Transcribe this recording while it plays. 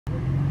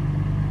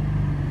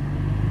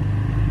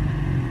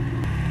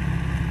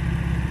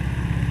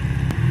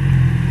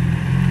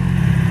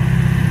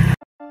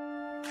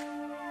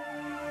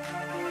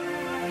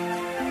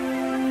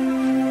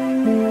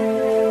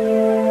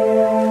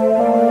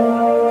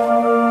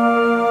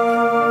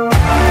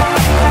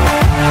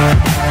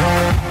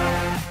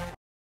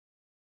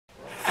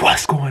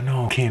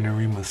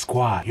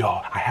squad.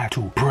 Y'all, I have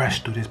to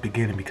brush through this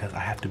beginning because I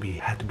have to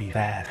be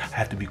fast. I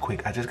have to be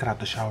quick. I just got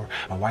out the shower.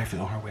 My wife is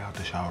on her way out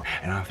the shower,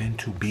 and I'm going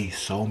to be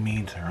so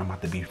mean to her. I'm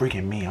about to be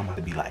freaking mean. I'm about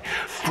to be like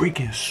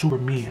freaking super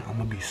mean. I'm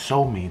gonna be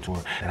so mean to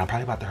her, and I'm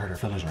probably about to hurt her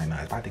feelings right now.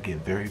 It's about to get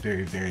very,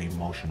 very, very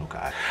emotional,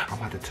 guys. I'm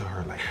about to tell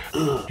her like,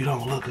 ugh, you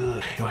don't look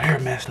good. Your hair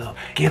messed up.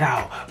 Get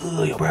out.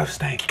 Ugh, your breath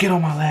stank. Get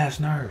on my last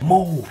nerve.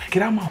 Move.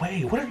 Get out my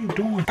way. What are you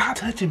doing? Stop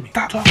touching me.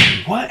 Stop talking to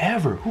me.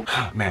 Whatever.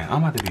 Man,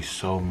 I'm about to be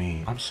so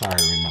mean. I'm sorry,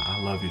 Rema.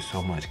 I love you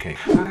so much, Kate.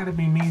 I gotta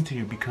be mean to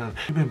you because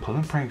you've been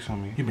pulling pranks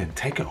on me. You've been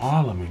taking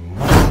all of me.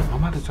 I'm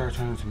about to start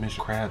turning into Mr.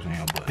 Krabs on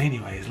your butt. But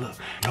anyways, look,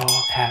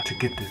 y'all have to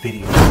get this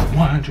video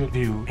 100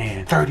 views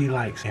and 30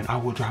 likes, and I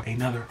will drop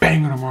another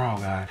banger tomorrow,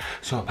 guys.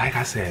 So, like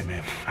I said,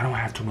 man, I don't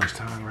have too much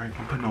time, right?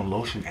 I'm putting on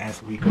lotion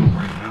as we go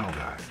right now,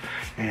 guys.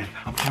 And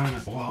I'm trying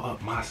to oil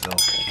up myself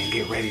and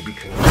get ready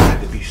because I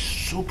have to be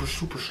super,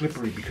 super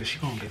slippery because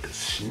she's gonna get to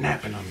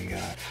snapping on me,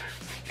 guys.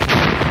 It's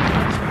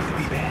about to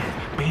be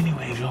bad. But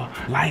anyways, y'all,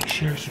 like,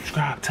 share,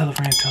 subscribe, tell a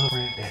friend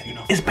that, you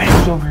know, it's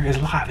bangers over here, it's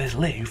live, it's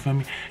lit, you feel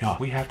me? Y'all,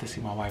 we have to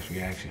see my wife's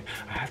reaction.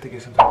 I have to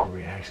get some type of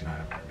reaction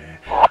out of her, man.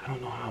 I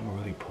don't know how I'm gonna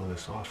really pull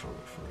this off for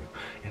real.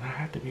 And I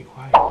have to be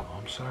quiet, though.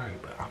 I'm sorry,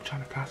 but I'm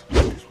trying to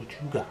concentrate this with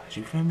you guys,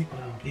 you feel me?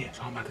 But, yeah,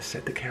 so I'm about to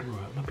set the camera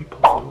up. I'm gonna be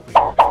posted over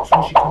here. As soon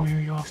as she come here,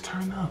 y'all, let's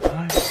turn up, all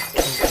right? I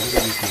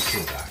literally can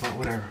kill, guys. But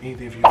whatever,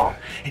 anything for you guys.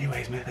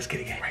 Anyways, man, let's get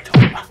it again. Right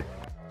to it.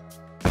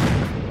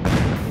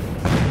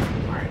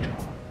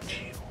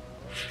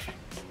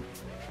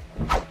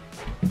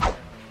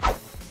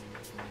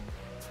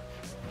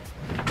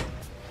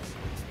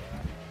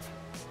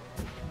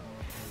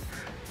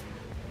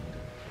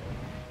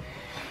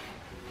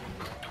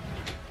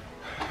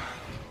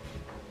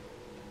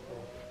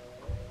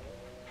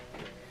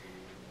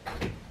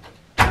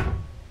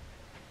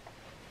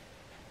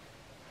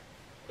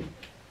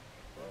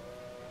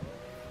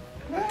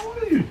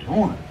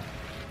 Doing?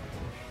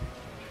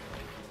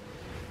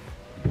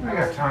 I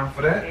got time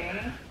for that.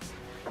 Okay.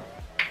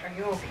 Are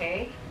you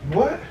okay?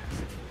 What?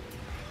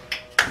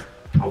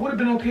 I would have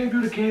been okay if you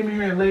would have came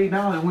here and laid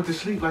down and went to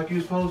sleep like you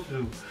were supposed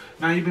to.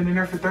 Now you've been in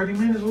there for 30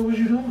 minutes. What was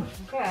you doing?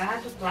 Okay, I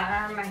had to flat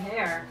iron my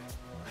hair.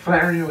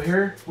 Flat iron your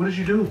hair? What did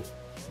you do?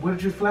 What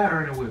did you flat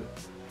iron it with?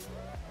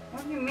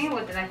 What do you mean,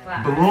 what did I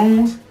flat iron?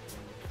 Balloons?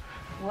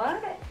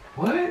 What?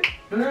 What?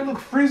 Your hair look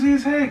frizzy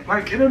as heck.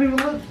 Like, it don't even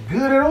look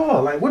good at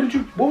all. Like, what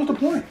was the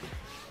point?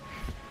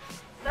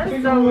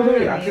 That's so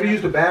rude. I could have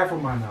used the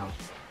bathroom by now.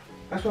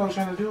 That's what I was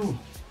trying to do.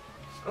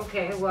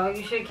 Okay, well,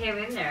 you should have came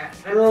in there.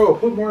 Girl,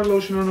 put more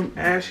lotion on them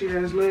ashy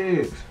ass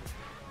legs.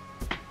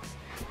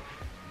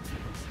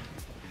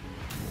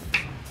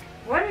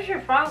 What is your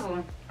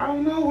problem? I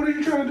don't know. What are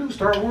you trying to do?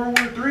 Start World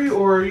War III,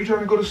 or are you trying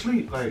to go to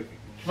sleep? Like,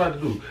 what you about to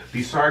do?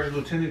 Be Sergeant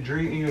Lieutenant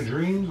Dream in your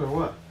dreams, or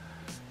what?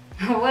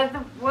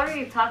 What are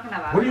you talking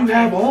about? What do you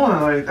have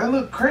on? Like, that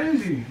look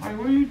crazy. Like,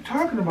 what are you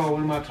talking about? What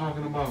am I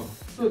talking about?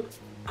 Look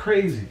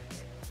crazy.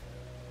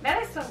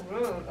 That is so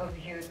rude of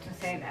you to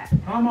say that.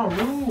 How am I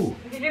rude?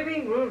 Because you're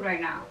being rude right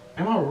now.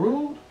 Am I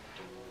rude?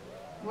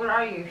 What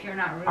are you if you're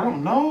not rude? I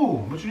don't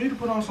know, but you need to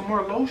put on some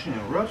more lotion.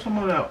 Rub some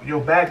of that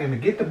your back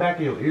and get the back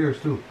of your ears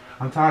too.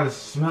 I'm tired of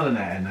smelling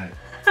that at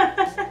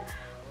night.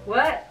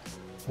 What?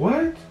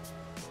 What?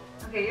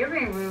 Okay, you're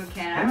being rude,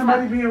 Ken. Ain't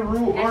nobody being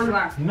rude Yes, or you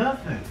are.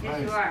 nothing. Yes,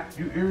 like, you are.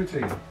 You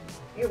irritating.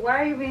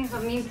 Why are you being so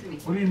mean to me?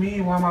 What do you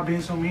mean? Why am I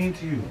being so mean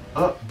to you?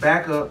 Up,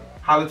 back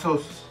up,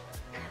 halitosis.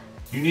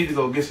 You need to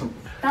go get some.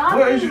 Stop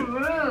What is being you?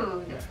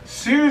 rude.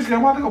 Seriously,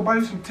 I'm about to go buy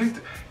you some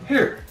TikTok.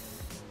 Here,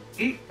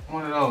 eat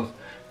one of those.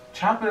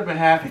 Chop it up in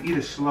half and eat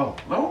it slow.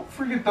 Don't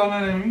freaking throw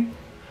that at me.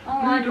 Oh,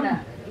 What are you doing?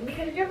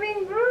 because you're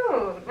being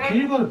rude. Right? Can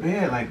you go to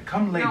bed? Like,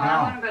 come lay no, down.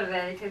 I want to go to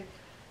bed because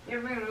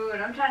you're being rude.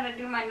 I'm trying to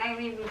do my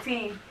nightly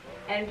routine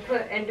and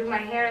do my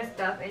hair and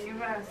stuff, and you're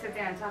gonna sit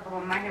there and talk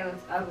about my hair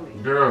looks ugly.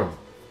 Girl,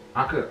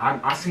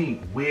 I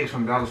seen wigs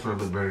from the dollar store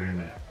look better than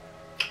that.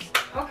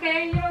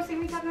 Okay, you don't see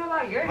me talking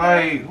about your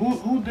hair. Like,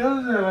 who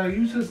does that? Like,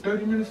 you took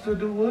 30 minutes to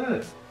do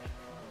what?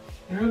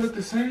 Your hair look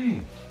the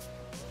same.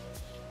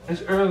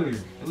 It's earlier.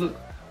 It look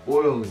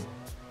oily.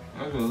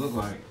 That's what it look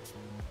like.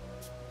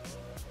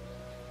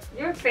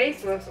 Your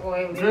face looks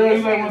oily. Girl,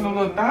 you like one of those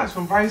little dots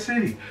from Vice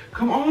City.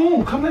 Come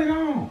on, come lay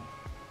down.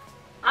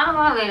 I don't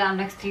want to lay down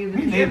next to you.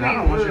 Me neither. I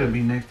don't want you to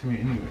be next to me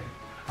anyway.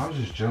 I was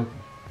just joking.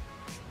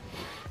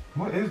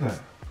 What is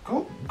that?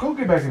 Go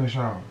get back in the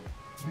shower.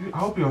 I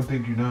hope you don't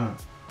think you're done.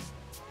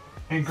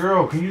 And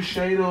girl, can you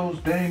shave those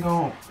dang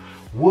on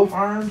wolf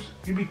arms?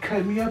 You be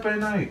cutting me up at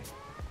night.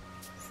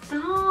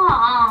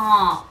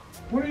 Stop.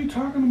 What are you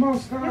talking about?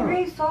 Stop. You're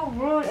being so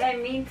rude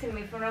and mean to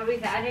me for no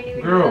reason. I didn't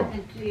even do Girl.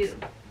 nothing to you.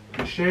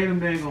 Shave them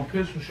dang on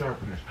pistol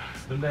sharpeners.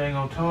 Them dang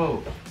on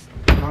toes.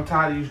 I'm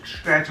tired of you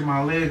scratching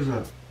my legs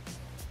up.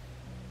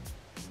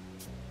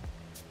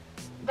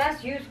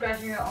 That's you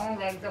scratching your own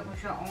legs up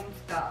with your own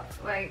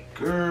stuff. Like,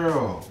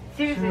 Girl.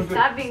 seriously,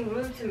 stop being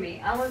rude to me.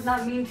 I was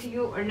not mean to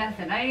you or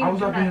nothing. I didn't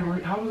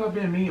How was I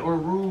being mean or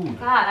rude?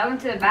 God, I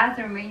went to the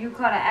bathroom and you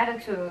caught an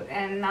attitude,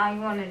 and now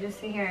you want to just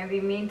sit here and be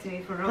mean to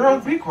me for no Girl,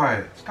 reason. be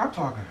quiet. Stop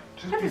talking.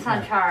 Just Put be this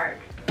on quiet. charge.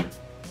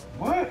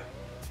 What?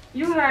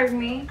 You heard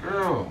me.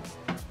 Girl.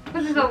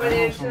 Put this over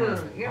there too.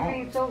 You're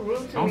being so rude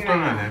to me. Don't throw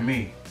that at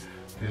me.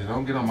 Just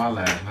don't get on my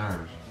last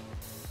nerves.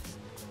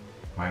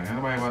 Like,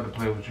 anybody about to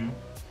play with you?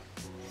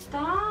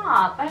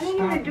 Stop. I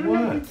didn't even do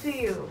nothing to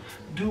you.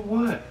 Do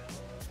what?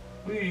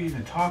 What are you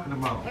even talking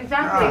about?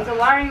 Exactly. God. So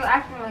why are you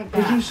acting like that?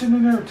 Because you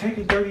sitting there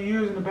taking 30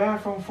 years in the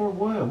bathroom for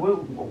what?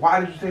 Why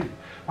did you take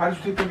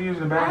 30 years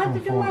in the bathroom for? I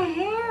had to do my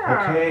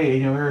hair. Okay,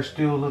 and your hair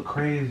still look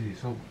crazy.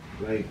 So,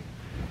 like,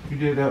 you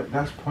did that.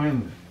 That's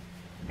pointless.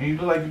 And you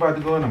look like you're about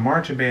to go in a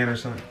marching band or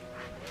something.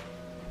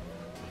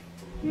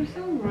 You're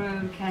so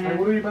rude, Kenneth. Like,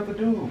 what are you about to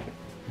do?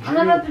 I'm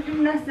not about to do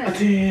nothing.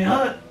 Attend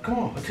hut. Come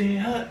on, attend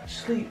hut.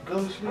 Sleep.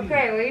 Go to sleep.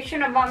 Okay, well, you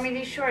shouldn't have bought me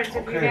these shorts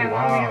if you didn't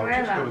want me to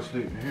wear them. Just go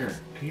to sleep. Here,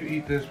 can you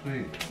eat this,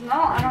 please? No,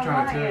 I don't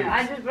want to eat.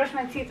 I just brushed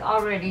my teeth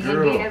already.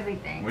 Girl, and did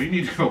everything. Well, you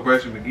need to go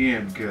brush them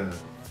again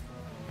because...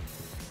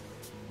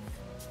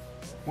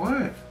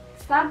 What?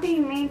 Stop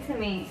being mean to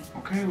me.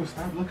 Okay, well,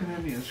 stop looking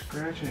at me and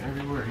scratching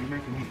everywhere. You're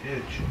making me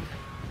itch.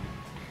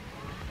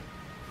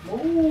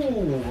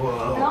 Ooh.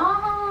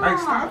 Stop. Like,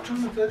 stop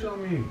trying to touch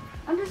on me.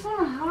 I just want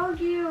to hug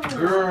you.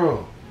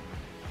 Girl.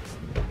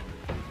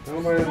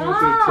 Nobody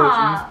wants you to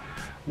touch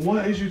me.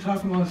 What is you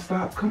talking about?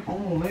 Stop. Come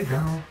on, lay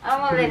down. I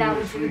don't want to lay down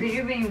with you because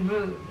you're being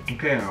rude.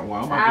 Okay, well,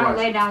 I'm about to watch. I don't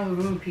lay down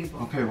with rude people.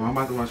 Okay, well, I'm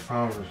about to watch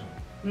Power or something.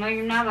 No,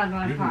 you're not about to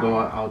watch Power. You can go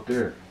out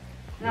there.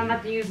 No, I'm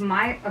about to use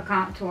my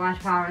account to watch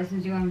Power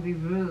since you want to be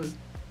rude.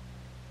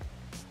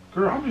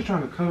 Girl, I'm just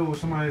trying to cuddle with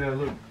somebody that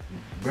look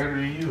better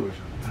than you or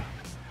something.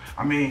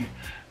 I mean,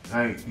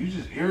 like, you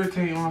just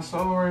irritate my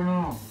soul right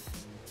now.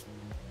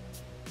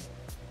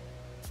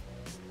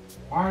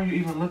 Why are you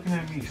even looking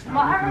at me? Stop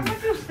Why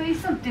would you say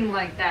something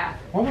like that?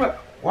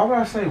 Why would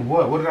I say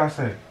what? What did I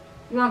say?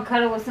 You want to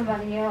cuddle with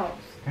somebody else?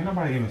 Ain't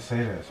nobody even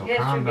say that, so yes,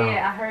 calm down. Yes, you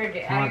did. I heard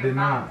it. No, I did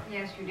not.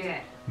 Yes, you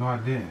did. No, I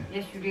didn't.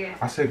 Yes, you did.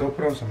 I said go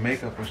put on some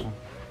makeup or something.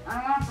 I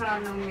don't want to put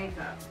on no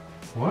makeup.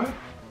 What?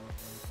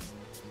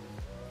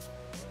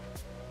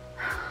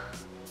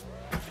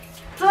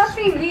 Stop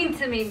being mean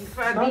to me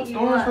before I beat you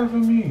up. Stop doing stuff to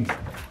me.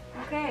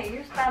 Okay,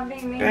 you stop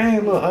being mean.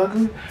 Dang, little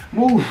ugly.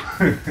 Move.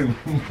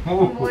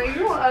 Move. Boy,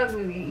 you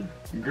ugly.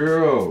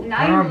 Girl,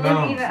 now you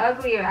look even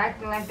uglier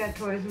acting like that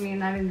towards me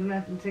and I didn't do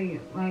nothing to you.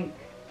 Like,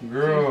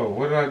 girl,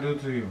 what did I do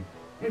to you?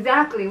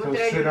 Exactly. What did I do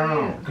to you? Sit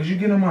down. Because you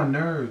get on my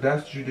nerves.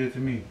 That's what you did to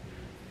me.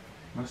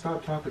 Now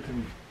stop talking to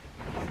me.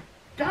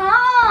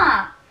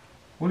 Stop!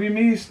 What do you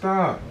mean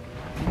stop?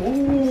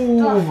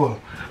 Move. Stop.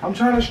 I'm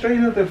trying to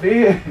straighten up the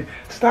bed.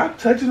 Stop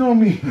touching on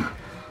me.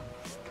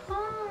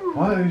 Stop.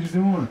 What are you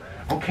doing?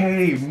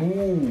 Okay,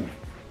 move.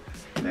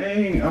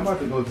 Dang, I'm about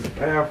to go to the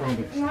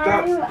bathroom.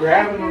 Stop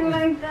grabbing on me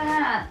like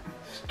that.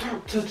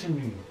 Stop touching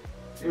me.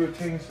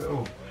 Irritating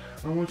so.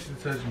 I don't want you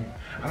to touch me.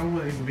 I don't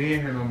want to even be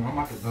in here no more. I'm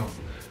about to go.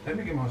 Let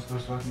me get my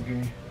stuff so I can give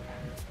me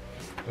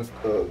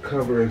a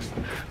cover and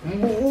stuff.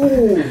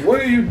 Move!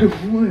 What are you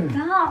doing?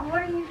 Stop!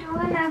 What are you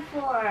doing that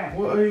for?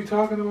 What are you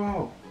talking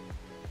about?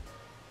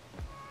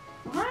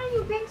 Why are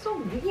you being so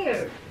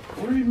weird?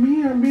 What do you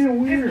mean I'm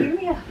being weird? Just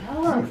give me a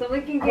hug so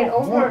we can get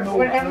over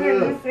whatever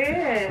this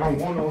is. I don't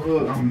want no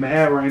hug. I'm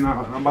mad right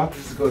now. I'm about to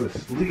just go to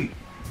sleep.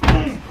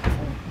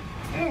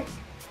 Get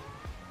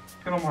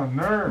on my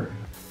nerves.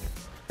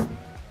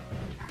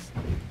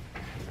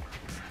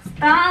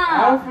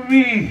 Stop! Off of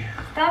me!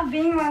 Stop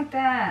being like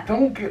that.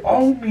 Don't get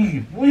on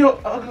me. Pull your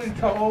ugly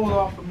toes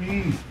off of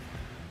me.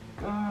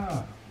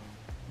 God.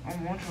 I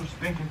don't want your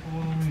stinking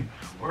food on me.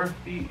 Or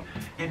feet.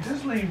 And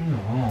just leave me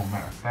alone,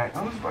 matter of fact.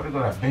 I'm just about to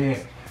go to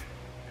bed.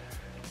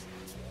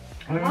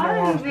 I don't even know why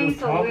I'm still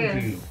talking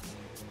to you.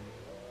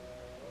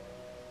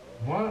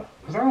 What?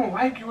 Because I don't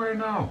like you right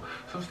now.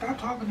 So stop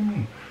talking to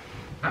me.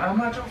 I'm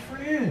not your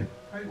friend.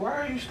 Like, why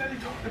are you steady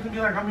talking to me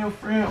like I'm your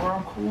friend or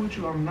I'm cool with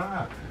you? I'm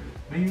not.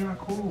 Man, you're not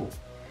cool.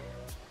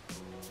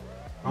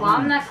 Well,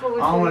 I'm not cool with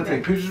you. I don't want to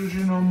take pictures with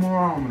you no more.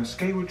 I don't want to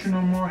skate with you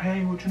no more,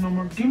 hang with you no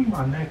more. Give me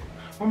my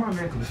necklace. Where my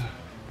necklace?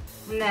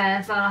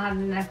 Nah, so I don't have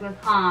the necklace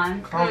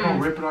on. I was going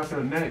to rip it off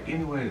your neck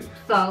anyways.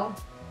 So?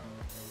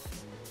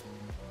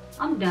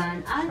 I'm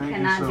done. I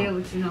cannot deal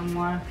with you no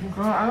more.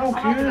 Girl, I don't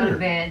care. I have to go to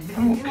bed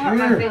because you hurt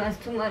my feelings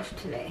too much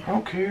today. I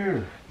don't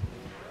care.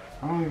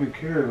 I don't even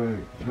care.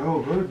 Like,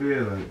 go to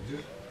bed. Like,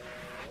 just,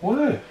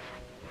 what?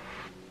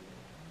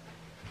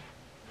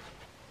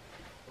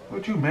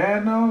 What, you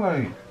mad now?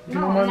 Like,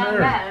 no, I'm not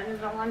mad. I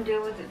just don't want to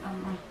deal with it no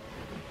more.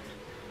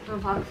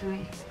 Don't talk to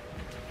me.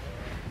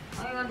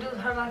 All you're going to do is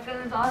hurt my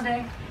feelings all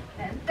day.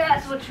 And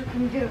that's what you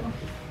can do.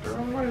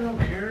 Girl, nobody don't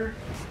care.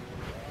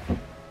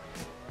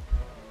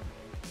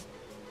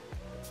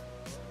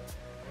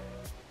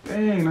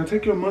 Dang, now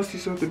take your musty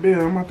stuff to bed.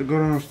 I'm about to go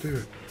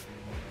downstairs.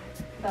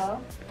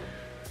 So?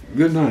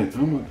 Good night.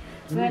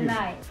 Good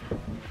night.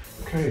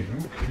 Okay.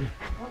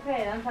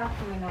 Okay, don't talk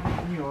to me no more.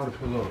 Give me all the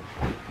pillows.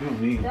 You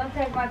don't need it. Don't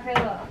take my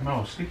pillow.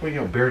 No, sleep on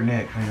your bare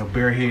neck and your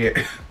bare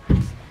head.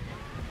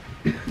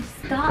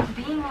 Stop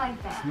being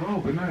like that. No,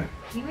 good night.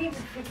 Give me the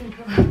freaking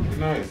pillow. Good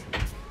night.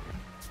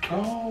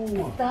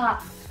 Oh.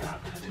 Stop.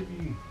 Stop touching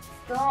me.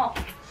 Stop.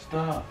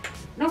 Stop.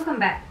 Don't come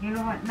back. You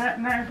know what?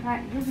 Matter of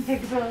fact, you can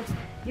take the pillows,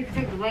 you can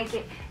take the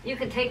blanket, you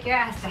can take your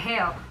ass to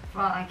hell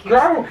for all I care.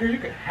 Girl, I don't care. You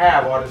can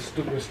have all this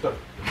stupid stuff.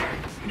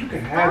 You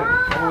can have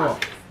it all.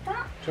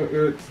 Stop. Don't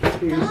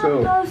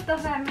Throw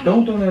stuff at me.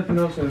 Don't throw nothing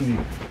else at me.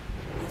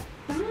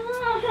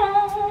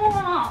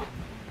 Stop.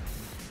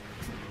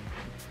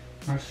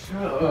 Now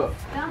shut up.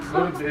 Stop.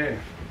 Go to bed.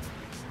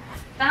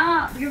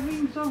 Stop. You're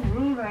being so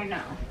rude right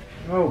now.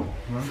 No,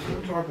 I'm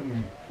still talking to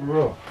you. For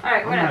real.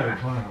 Alright, whatever.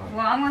 I'm not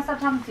Well, I'm gonna stop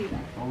talking to you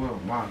then. Oh, well,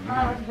 why? I don't know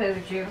what to play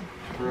with you.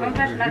 For real, Don't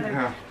touch you nothing.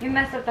 can You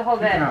messed up the whole You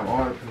can bed. have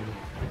all the pillows.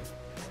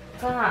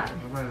 God.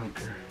 Nobody don't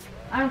care.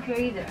 I don't care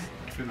either.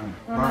 Good night.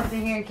 I'm gonna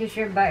sit here and kiss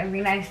your butt and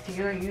be nice to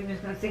you, and you're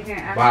just gonna sit here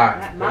and act Bye. like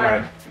that. Good Bye.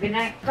 night. Good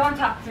night. Don't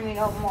talk to me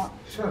no more.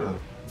 Shut up.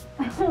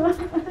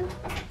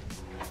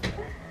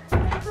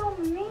 That's so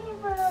mean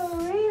for no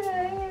reason.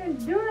 I didn't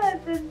even do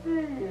that to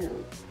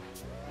you.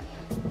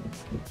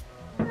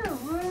 You're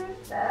rude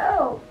as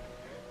hell.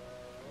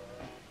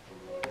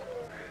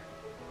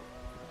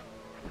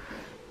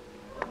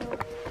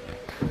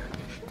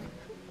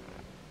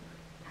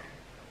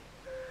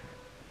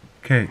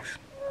 Cakes.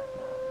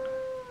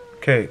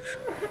 Cakes.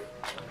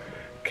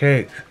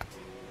 Cakes.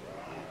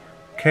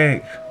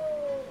 Cakes.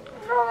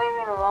 Don't leave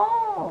me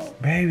alone.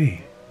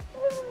 Baby.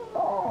 Leave me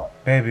alone.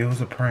 Baby, it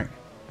was a prank.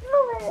 Leave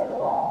me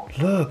alone.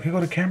 Look, here go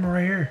the camera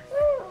right here.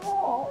 Leave me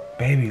alone.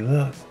 Baby,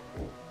 look.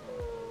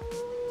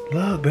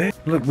 Look, babe.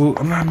 Look, boo.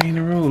 I'm not mean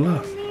to rude.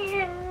 Look.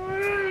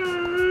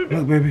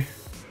 Look, baby.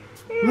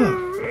 Look.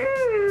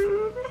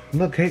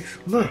 Look, Cakes.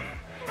 Look.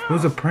 It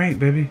was a prank,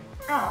 baby.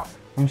 No.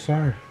 I'm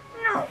sorry.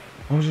 No.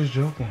 I was just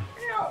joking.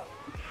 No.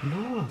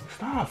 Look.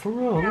 Stop. For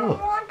real. I don't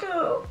Look. want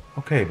to.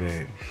 Okay,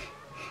 babe.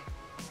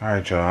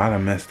 Alright, y'all. I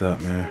done messed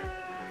up, man.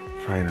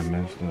 I done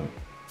messed up.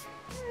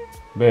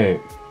 Babe.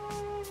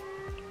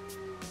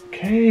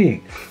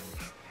 Cakes.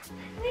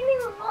 Leave me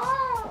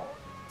alone.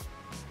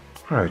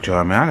 Alright,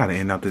 y'all, man. I gotta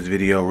end up this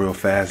video real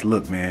fast.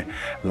 Look, man.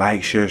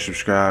 Like, share,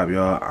 subscribe,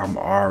 y'all. I'm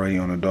already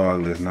on the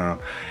dog list now.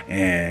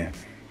 And,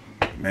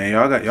 man,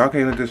 y'all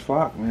can't let this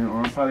flock, man.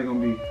 Or I'm probably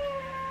gonna be...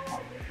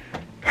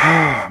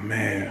 Ah,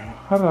 man.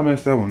 How did I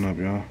mess that one up,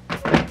 y'all?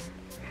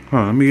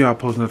 Hold on, let me give y'all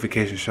post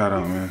notification shout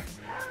out, man.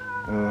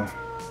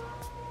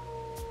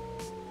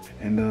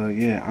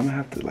 Yeah, I'm gonna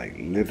have to, like,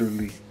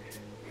 literally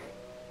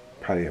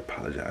probably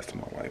apologize to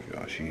my wife,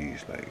 y'all.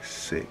 She's, like,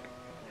 sick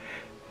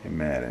and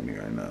mad at me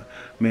right now.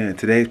 Man,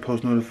 today's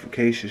post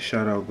notification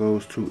shout out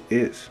goes to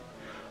It's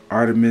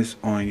Artemis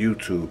on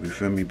YouTube. You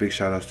feel me? Big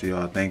shout outs to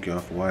y'all. Thank y'all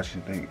for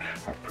watching.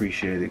 I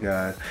appreciate it,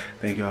 guys.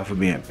 Thank y'all for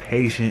being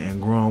patient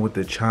and growing with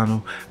the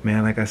channel.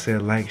 Man, like I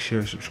said, like,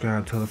 share,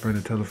 subscribe, tell a friend,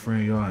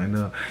 y'all.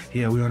 And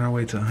yeah, we on our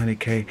way to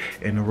 100K,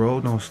 and the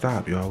road don't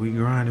stop, y'all. We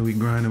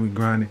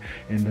grinding.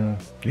 And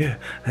yeah,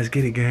 let's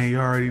get it, gang. You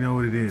already know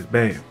what it is.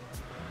 Babe,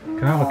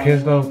 can I have a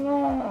kiss, though?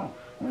 No.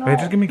 Babe,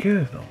 just give me a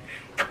kiss, though.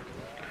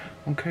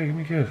 Okay, give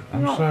me a kiss.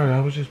 I'm sorry, I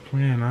was just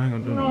playing. I ain't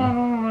gonna do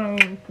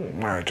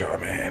nothing. Alright, y'all,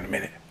 man, in a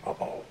minute.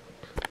 Uh-oh.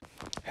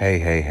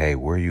 Hey,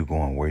 where you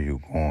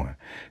going?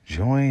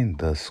 Join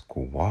the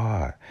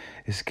squad.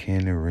 It's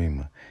Ken and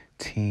Rema.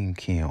 Team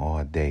Ken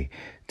all day.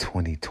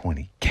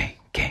 2020.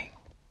 Gang.